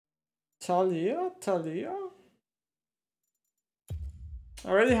Talia, Talia. I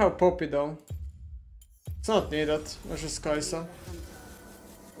already have Poppy though. It's not needed. Let's just KAISA.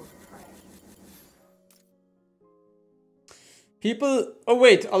 People. Oh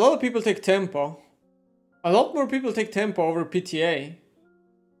wait, a lot of people take tempo. A lot more people take tempo over PTA.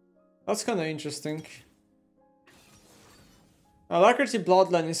 That's kind of interesting. Alacrity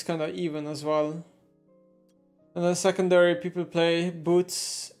Bloodline is kind of even as well. And then secondary, people play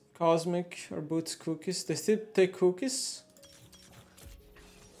Boots Cosmic or Boots Cookies. They still take Cookies.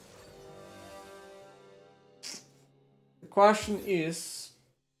 The question is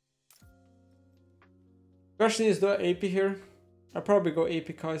do I AP here? I probably go AP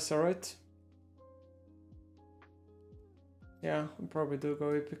KAISA, right? Yeah, I probably do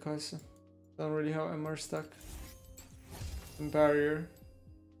go AP KAISA. Don't really have MR stack and barrier.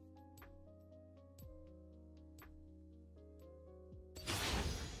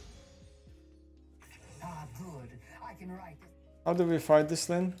 Good. I can write it. How do we fight this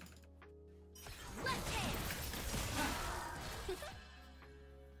lane?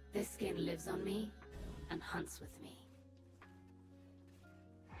 This skin lives on me and hunts with me.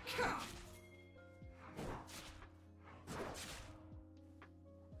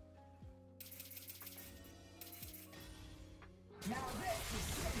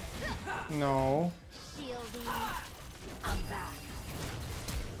 No. I'm back.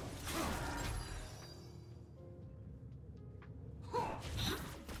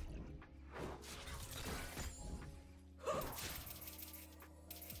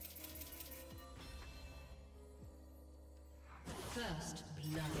 First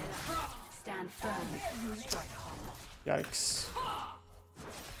blood. Stand firm. Yikes.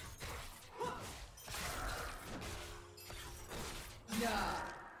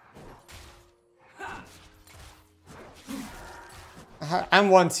 And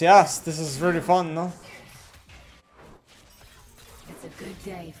once, yes, this is really fun, no? It's a good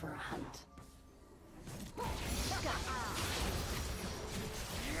day for a hunt.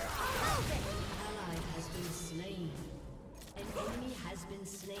 Ally has been slain. An enemy has been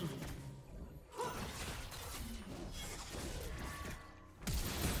slain.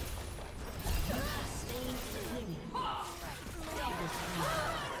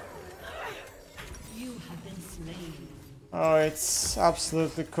 You have been slain. Oh, it's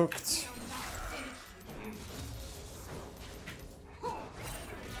absolutely cooked.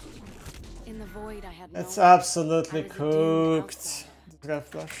 In the void, I had It's no absolutely I was a doomed cooked. outsider. This guy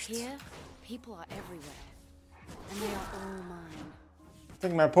flashed. Here, people are everywhere, and they are all mine. I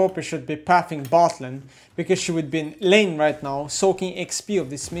think my Poppy should be pathing bot lane, because she would be in lane right now, soaking XP of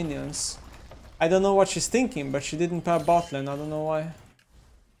these minions. I don't know what she's thinking, but she didn't path bot lane, I don't know why.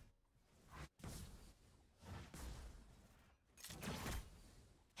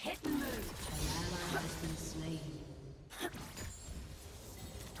 Hit and move. An ally has been slain.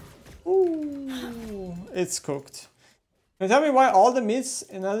 Ooh, it's cooked. Now tell me why all the mids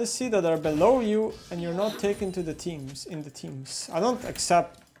in LEC that are below you and you're not taken to the teams, in the teams. I don't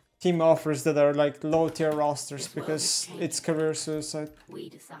accept team offers that are like low tier rosters because it's career suicide. We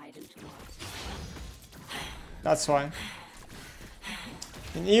decide who to watch. That's why.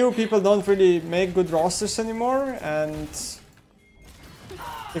 In EU people don't really make good rosters anymore, and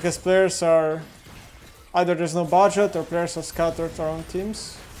because players are either there's no budget or players are scattered around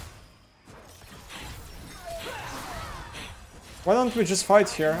teams. Why don't we just fight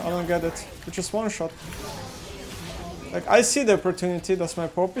here? I don't get it. We just one shot. Like, I see the opportunity, does my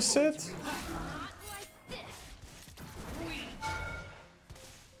Poppy see it?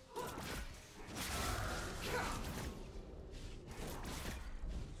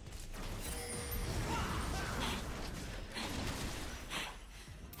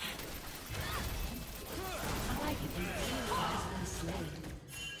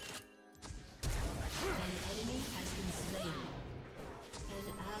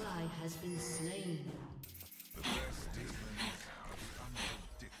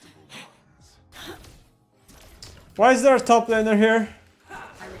 Why is there a top laner here?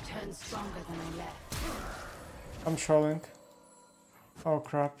 I return stronger than I left. I'm trolling. Oh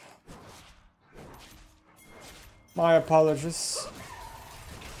crap. My apologies.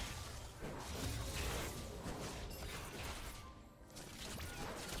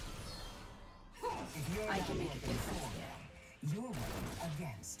 I can make a difference here. You're working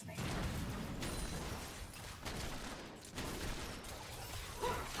against me.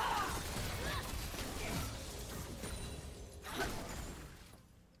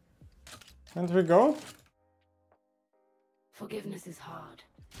 And we go. Forgiveness is hard.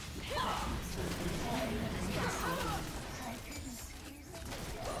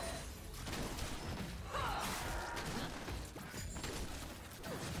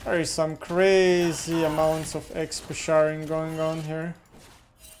 There is some crazy amounts of XP sharing going on here.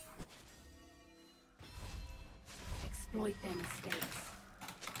 Exploit their mistakes.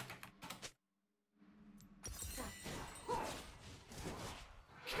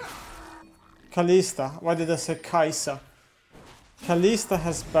 Kalista. Why did I say KAISA? Kalista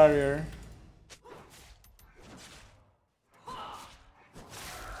has barrier.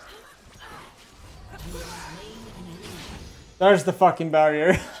 There's the fucking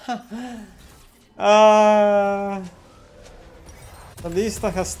barrier.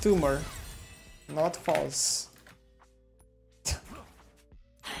 Kalista has tumor. Not false.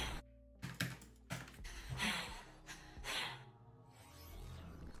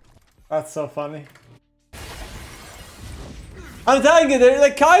 That's so funny. I'm telling you,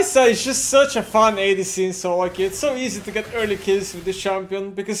 like KAISA is just such a fun ADC in solo queue. It's so easy to get early kills with this champion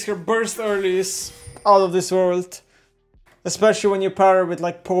because her burst early is out of this world. Especially when you pair her with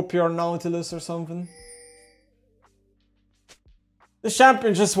like Poppy or Nautilus or something. The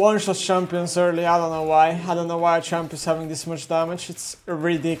champion just one-shots champions early, I don't know why. I don't know why a champion is having this much damage, it's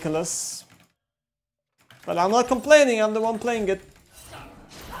ridiculous. But I'm not complaining, I'm the one playing it.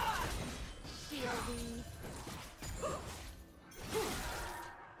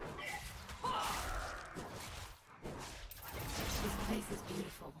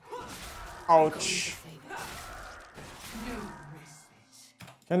 Ouch.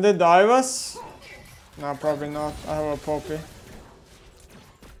 Can they dive us? No, probably not. I have a Poppy. An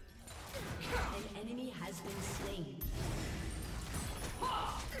enemy has been slain. An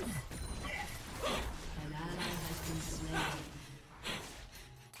ally has been slain.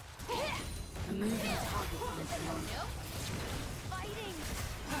 A moving target for this one. Fighting!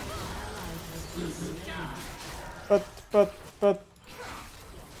 Ally has been slain. But...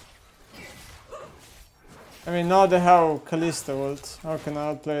 I mean, now they have Kalista ult. How can I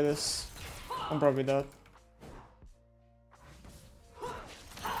outplay this? I'm probably dead.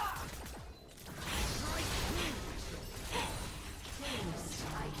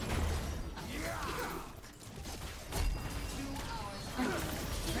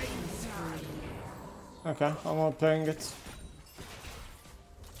 Okay, I'm not playing it.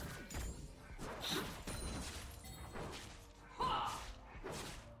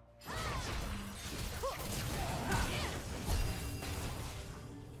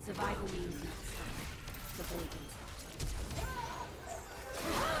 Survival means supporting.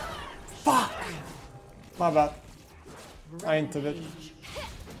 Fuck! My bad. I hinted it.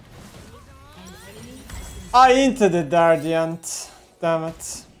 I hinted it there at the end. Damn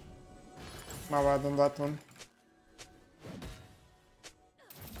it. My bad on that one.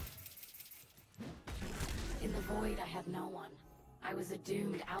 In the void, I had no one. I was a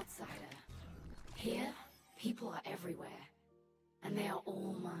doomed outsider. Here, people are everywhere. And they are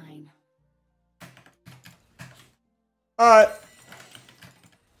all mine. Alright.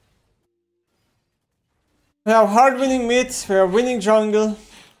 We have hard winning mid, we are winning jungle.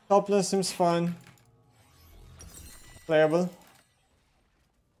 Top lane seems fine. Playable.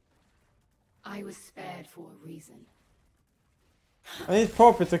 I was spared for a reason. I need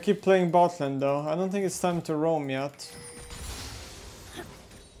Poppy to keep playing bot lane though. I don't think it's time to roam yet.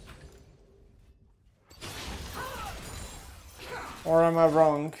 Or am I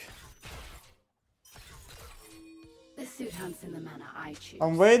wrong? The suit hunts in the manner I choose.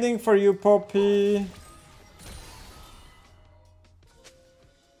 I'm waiting for you, Poppy.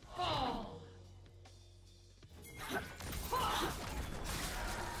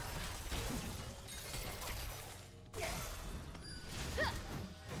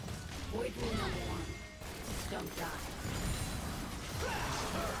 Void rule number 1. Don't die.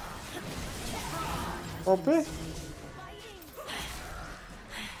 Poppy?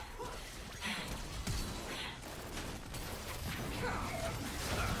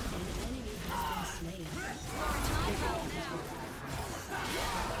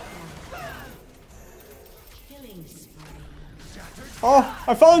 Oh,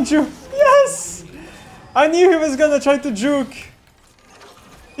 I found you! Yes! I knew he was gonna try to juke.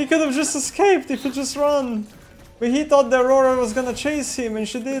 He could have just escaped if he just ran. But he thought the Aurora was gonna chase him and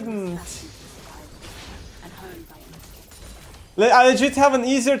she didn't. I legit have an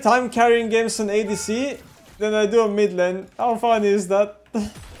easier time carrying games on ADC than I do on mid lane. How funny is that?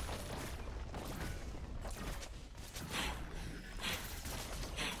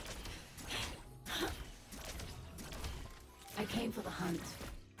 I came for the hunt.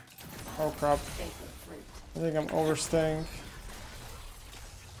 Oh crap. Stay for the fruit. I think I'm overstaying.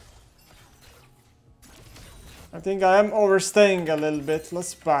 I think I am overstaying a little bit.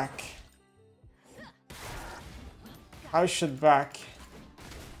 Let's back. I should back.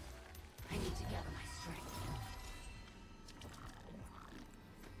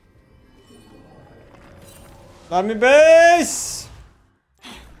 Let me base!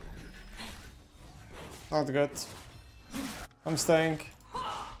 Not good. I'm staying.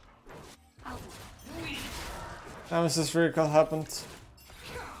 Nemesis recall happened.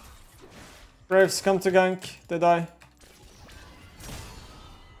 Braves come to gank, they die.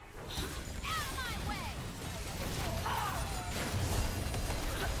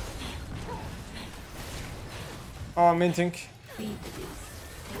 Oh, I'm minting.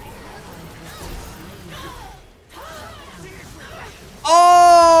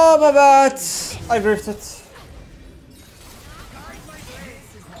 Oh, my bad! I drifted.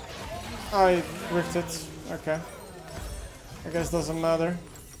 I drifted. Okay. I guess doesn't matter.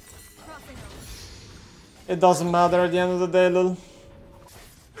 It doesn't matter at the end of the day, lol.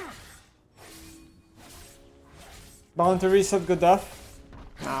 Bound to reset good death?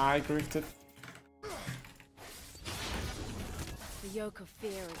 Nah, I drifted. The yoke of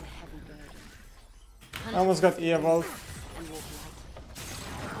fear is a heavy burden. I almost got E-evolved. And walk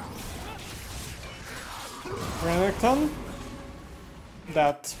Renekton?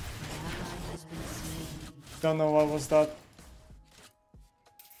 That. Don't know what was that.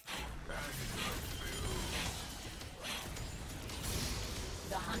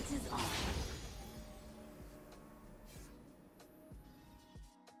 The hunt is on.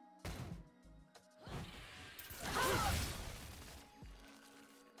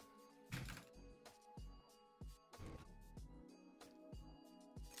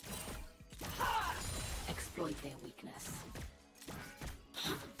 Exploit their weakness.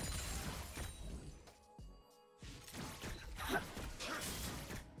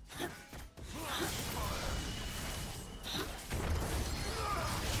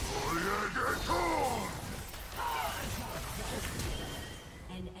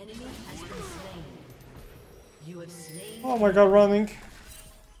 An enemy has been slain. You have slain. Oh my god, running.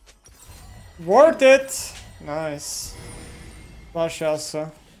 Worth it! Nice. Flash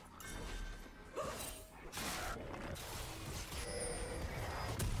also.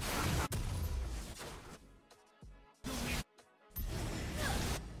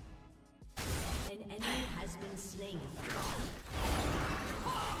 An enemy has been slain.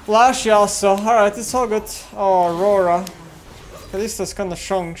 Flash also. Alright, it's all good. Oh, Aurora. Kalista's kinda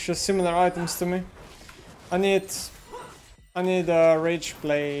strong. She has similar items to me. I need a Rage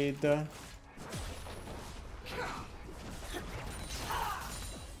Blade.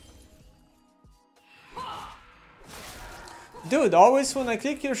 Dude, always when I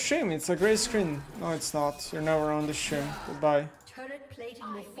click your stream, it's a grey screen. No, it's not. You're never on the stream. Goodbye. Turret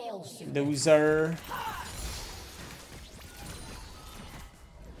plating will fall soon. Loser.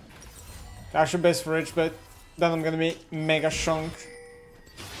 I should base for Rage Blade. Then I'm gonna be mega strong. An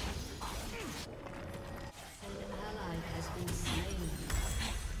ally has been slain.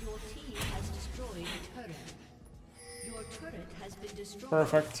 Your team has destroyed a turret. Your turret has been destroyed.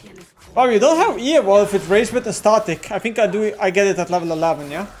 Perfect. Oh, you don't have E-evolve with Rage Blade and Static. I think I get it at level 11,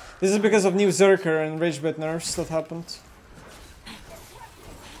 yeah? This is because of new Zerker and Rage Blade nerfs that happened.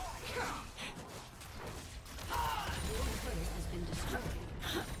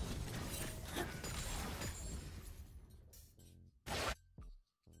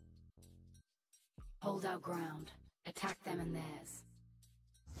 Hold our ground. Attack them and theirs.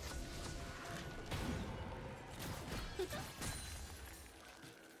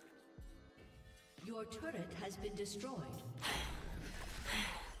 Your turret has been destroyed.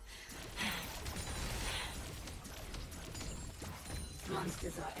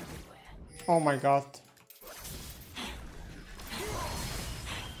 Monsters are everywhere. Oh my god.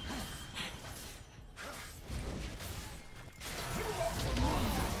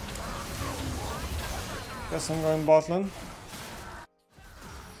 Guess I'm going bot lane.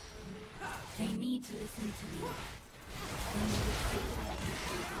 They need to listen to me. They need to see that I can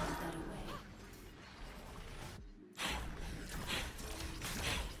choose a better way.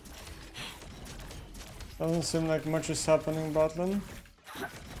 Doesn't seem like much is happening bot lane.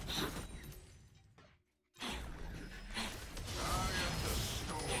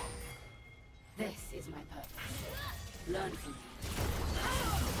 This is my purpose. Learn from me.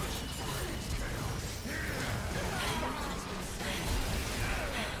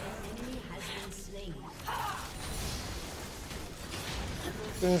 Enemy has been slain.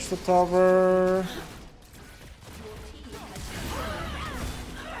 Finish the tower.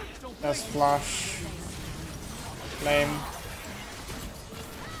 That's flash. Lame.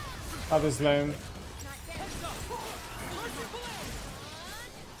 That is lame.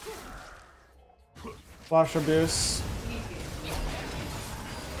 Flash abuse.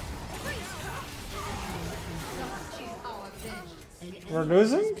 We're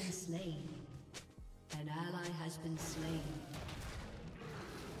losing? Slain. An ally has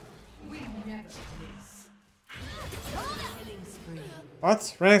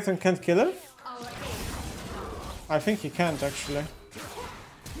What? Renekton can't kill her? I think he can't actually.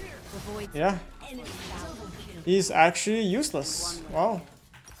 Yeah. He's actually useless. Wow.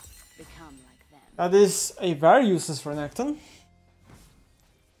 Become like them. That is a very useless Renekton.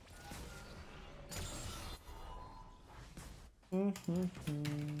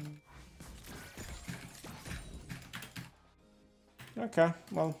 Okay,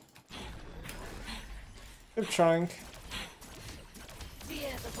 well. Keep trying. Fear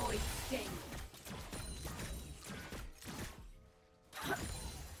the void sting.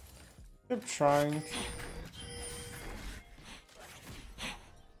 Keep trying.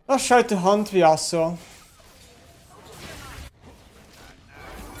 Let's try to hunt Vyasuo.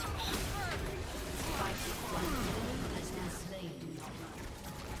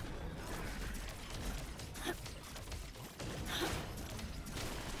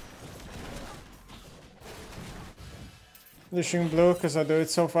 Dishing blue because I do it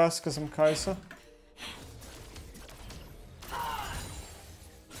so fast because I'm KAISA.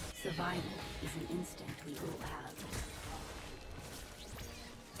 Survival is an instinct we all have.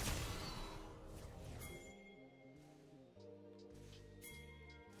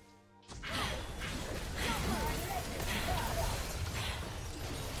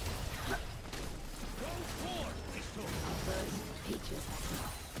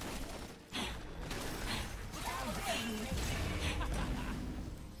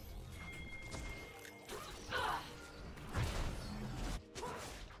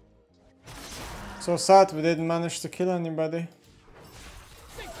 So sad we didn't manage to kill anybody.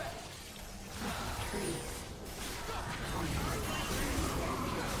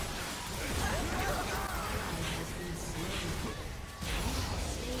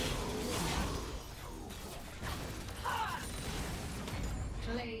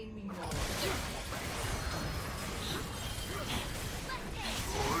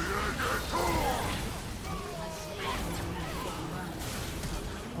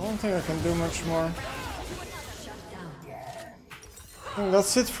 I don't think I can do much more. I think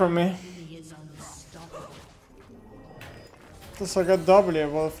that's it from me. Plus I got doubly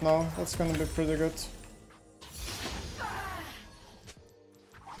evolved now, that's gonna be pretty good.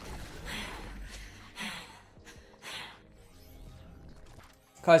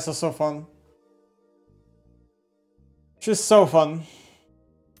 KAISA so fun. She's so fun.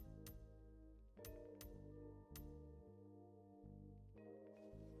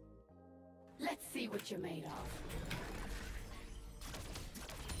 Let's see what you're made of.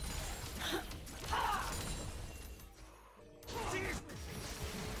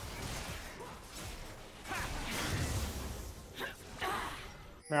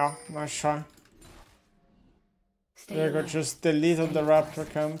 Yeah, nice try. Stay There you go, alert. just deleted the raptor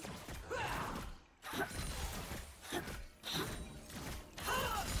camp.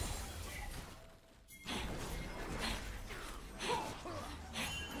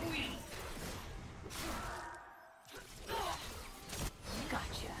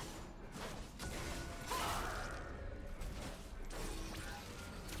 Gotcha.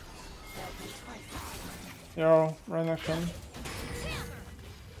 Yo, Renekton.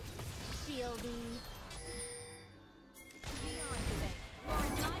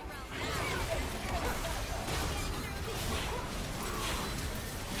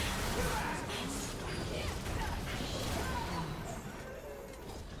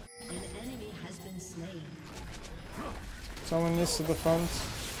 Someone needs to defend.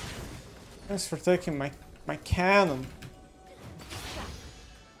 Thanks for taking my cannon.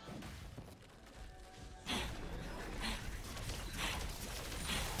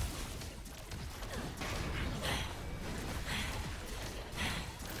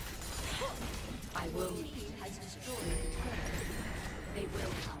 I will meet. Has destroyed. They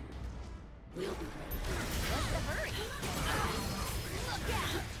will come. We'll be ready.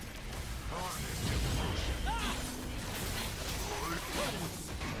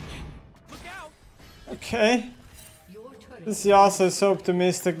 Okay. This Yasuo is so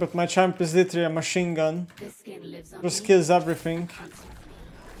optimistic, but my champ is literally a machine gun. This skin lives on. Just kills everything.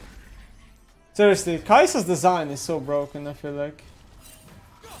 Seriously, KAISA's design is so broken, I feel like.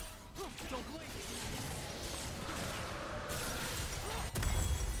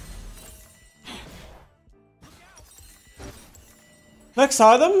 Next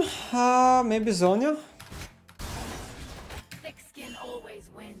item, maybe Zonya? Thick skin always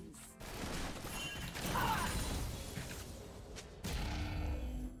wins.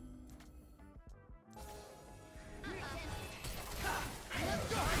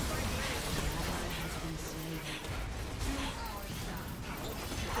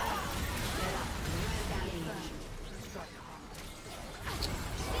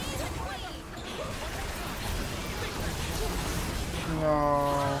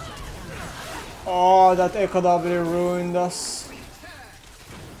 Oh, that Echo W ruined us.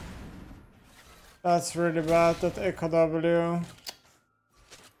 That's really bad, that Echo W.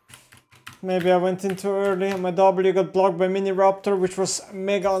 Maybe I went in too early and my W got blocked by Mini Raptor, which was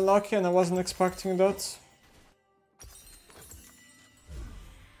mega unlucky and I wasn't expecting that.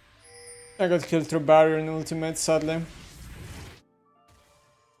 I got killed through barrier and ultimate, sadly.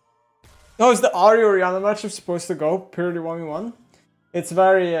 How is the Ari Orianna matchup supposed to go? Purely 1v1? It's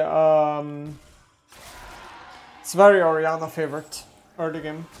very Orianna favorite early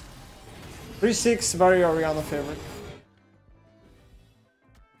game. 3-6, very Orianna favorite.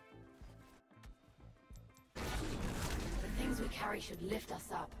 Should lift us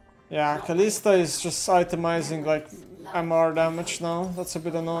up. Yeah, KAISA is just itemizing like MR damage now. That's a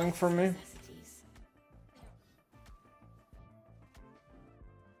bit annoying for me.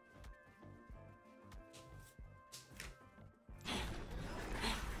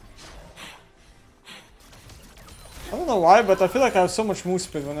 I don't know why, but I feel like I have so much move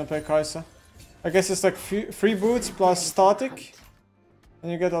speed when I play KAISA. I guess it's like free boots plus static,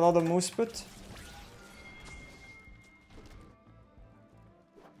 and you get a lot of move speed.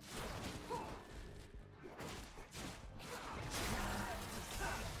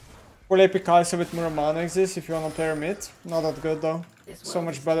 Full AP KAISA with Muramana exists if you wanna play her mid. Not that good though. So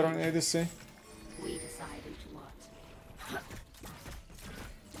much better on ADC. We decide into what.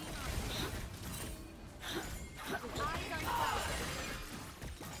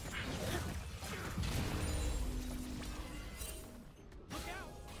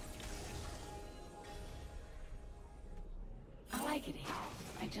 I like it here.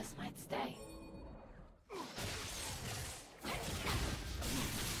 I just might stay.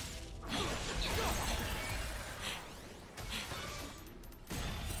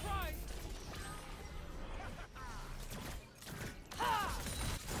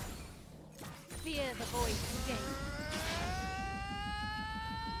 Fear the void again.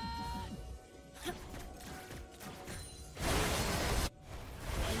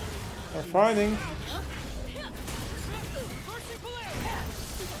 They're fighting. Down.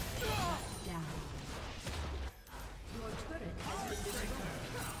 Your turret has been destroyed.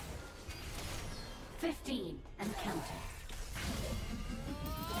 15 and counting.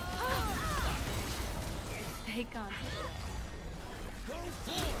 They can't.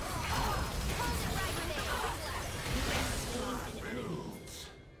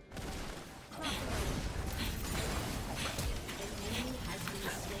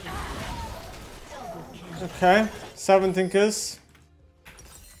 Okay, 17 kills.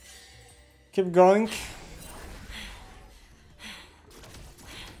 Keep going.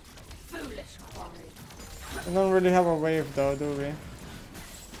 Foolish quarry. We don't really have a wave though, do we?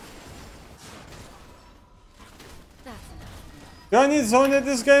 Do I need Zonya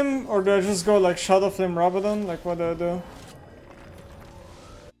this game? Or do I just go like Shadow Flame Rabadon? Like what do I do?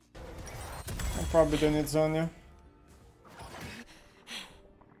 I probably do need Zonya.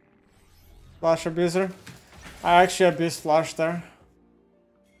 Flash Abuser. I actually abused Flash there.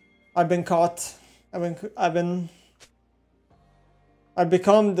 I've been caught. I've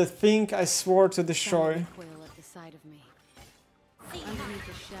become the thing I swore to destroy. Quail at the side of me. Underneath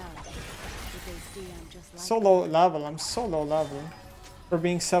the shell, but they see I'm just like So low level, I'm so low level. For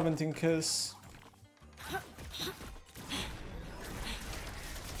being 17 kills.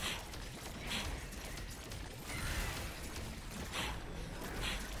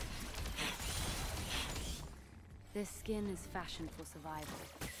 This skin is fashioned for survival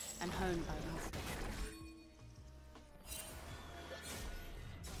and honed by instinct.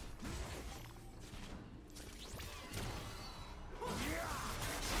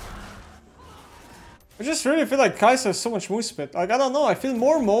 I just really feel like KAISA has so much move speed. Like, I don't know, I feel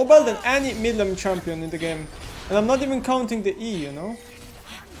more mobile than any mid-lane champion in the game. And I'm not even counting the E, you know?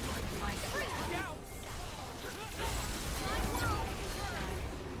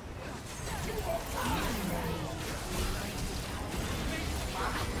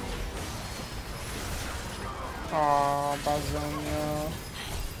 Ah, Bazonia.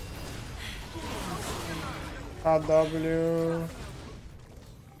 AW.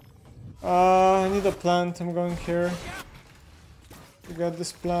 I need a plant, I'm going here. We got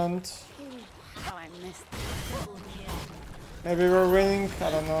this plant. How I missed. Maybe we're winning,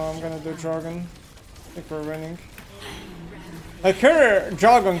 I don't know, I'm gonna do Dragon. I think we're winning. Like her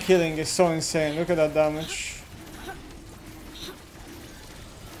Dragon killing is so insane, look at that damage.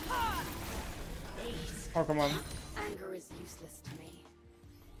 Oh, come on. Anger is useless to me.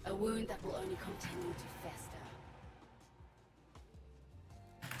 A wound that will only continue to fester.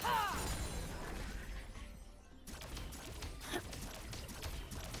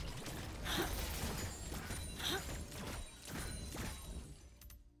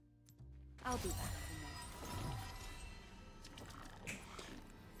 I'll be back for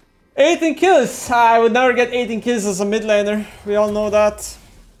more. 18 kills! I would never get 18 kills as a mid laner. We all know that.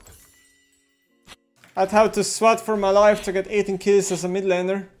 I'd have to sweat for my life to get 18 kills as a mid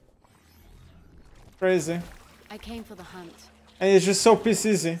laner. Crazy. I came for the hunt. And it's just so piss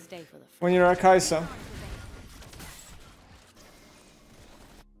easy Stay for the when you're a KAISA.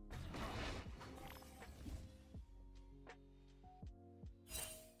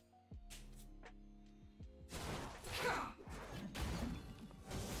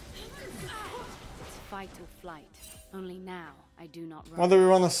 fight or flight. Only now I do not run. What do we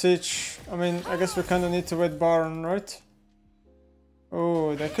want to siege? I mean, I guess we kind of need to wait Baron, right?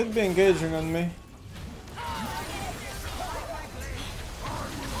 Oh, they could be engaging on me.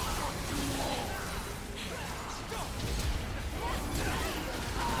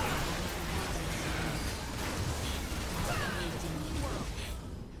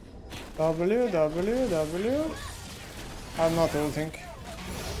 W. I'm not ulting.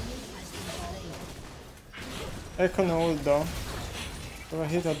 I can ult though. If I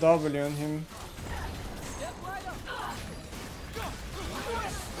hit a W on him,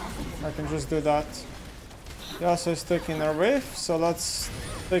 I can just do that. He also is taking our wave, so let's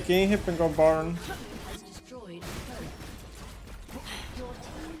take inhib and go Baron.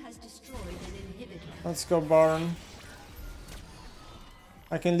 Let's go Baron.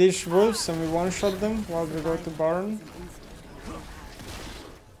 I can leash wolves and we one-shot them while we go to Baron.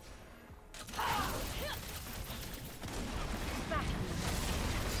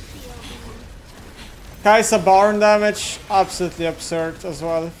 KAISA Baron damage, absolutely absurd as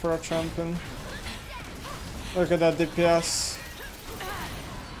well for a champion. Look at that DPS.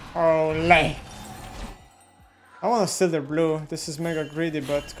 Olay! I want to steal their blue. This is mega greedy,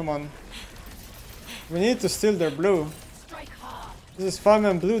 but come on. We need to steal their blue. This is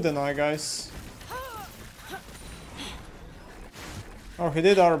 5-man blue deny, guys. Oh, he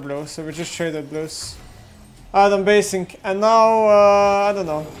did our blue, so we just traded blues. Adam basing, and now, I don't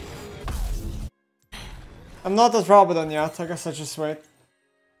know. I'm not at Rabadon yet, I guess I just wait.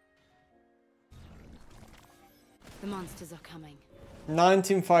 The monsters are coming.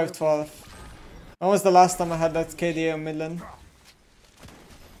 19-5-12. When was the last time I had that KDA on Midland?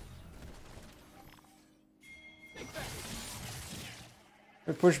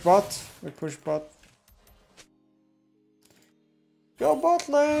 We push bot. Go bot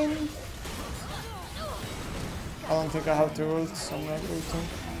lane! I don't think I have to ult, so I'm not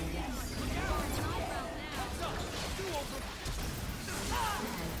ulting.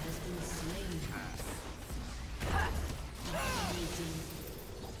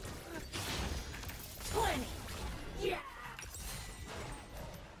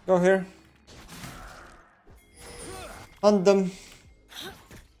 Go here. Hunt them.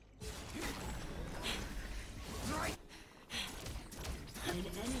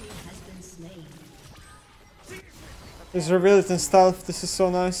 He's revealed in stealth. This is so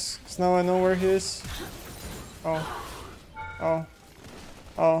nice. Because now I know where he is. Oh. Oh.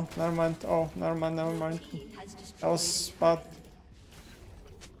 Oh, never mind. Oh, never mind. That was bad.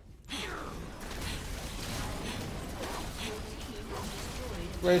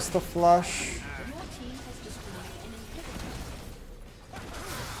 Waste of flash.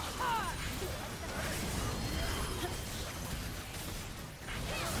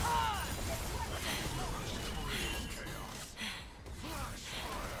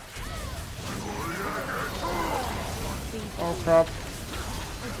 Oh crap.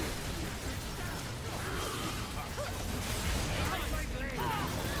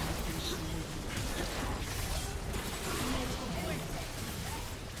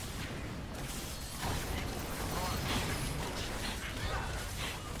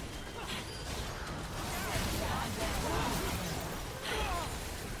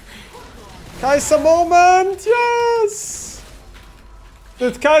 KAISA moment! Yes!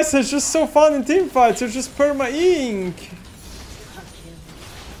 Dude, KAISA is just so fun in teamfights. You're just perma-ink.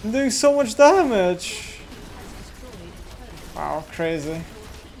 I'm doing so much damage. Wow, crazy.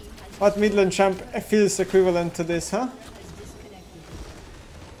 What Midland champ feels equivalent to this, huh?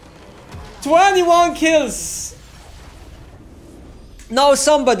 21 kills! Now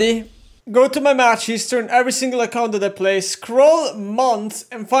somebody go to my match history on every single account that I play, scroll months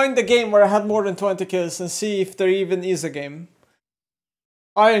and find the game where I had more than 20 kills and see if there even is a game.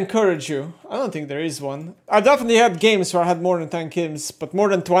 I encourage you. I don't think there is one. I definitely had games where I had more than 10 kills, but more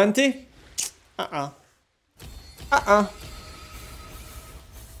than 20? Uh-uh. Uh-uh.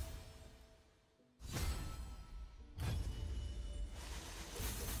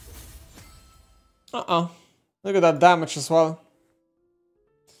 Uh-uh. Look at that damage as well.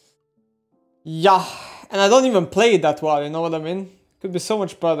 Yeah, and I don't even play it that well, you know what I mean? Could be so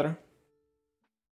much better.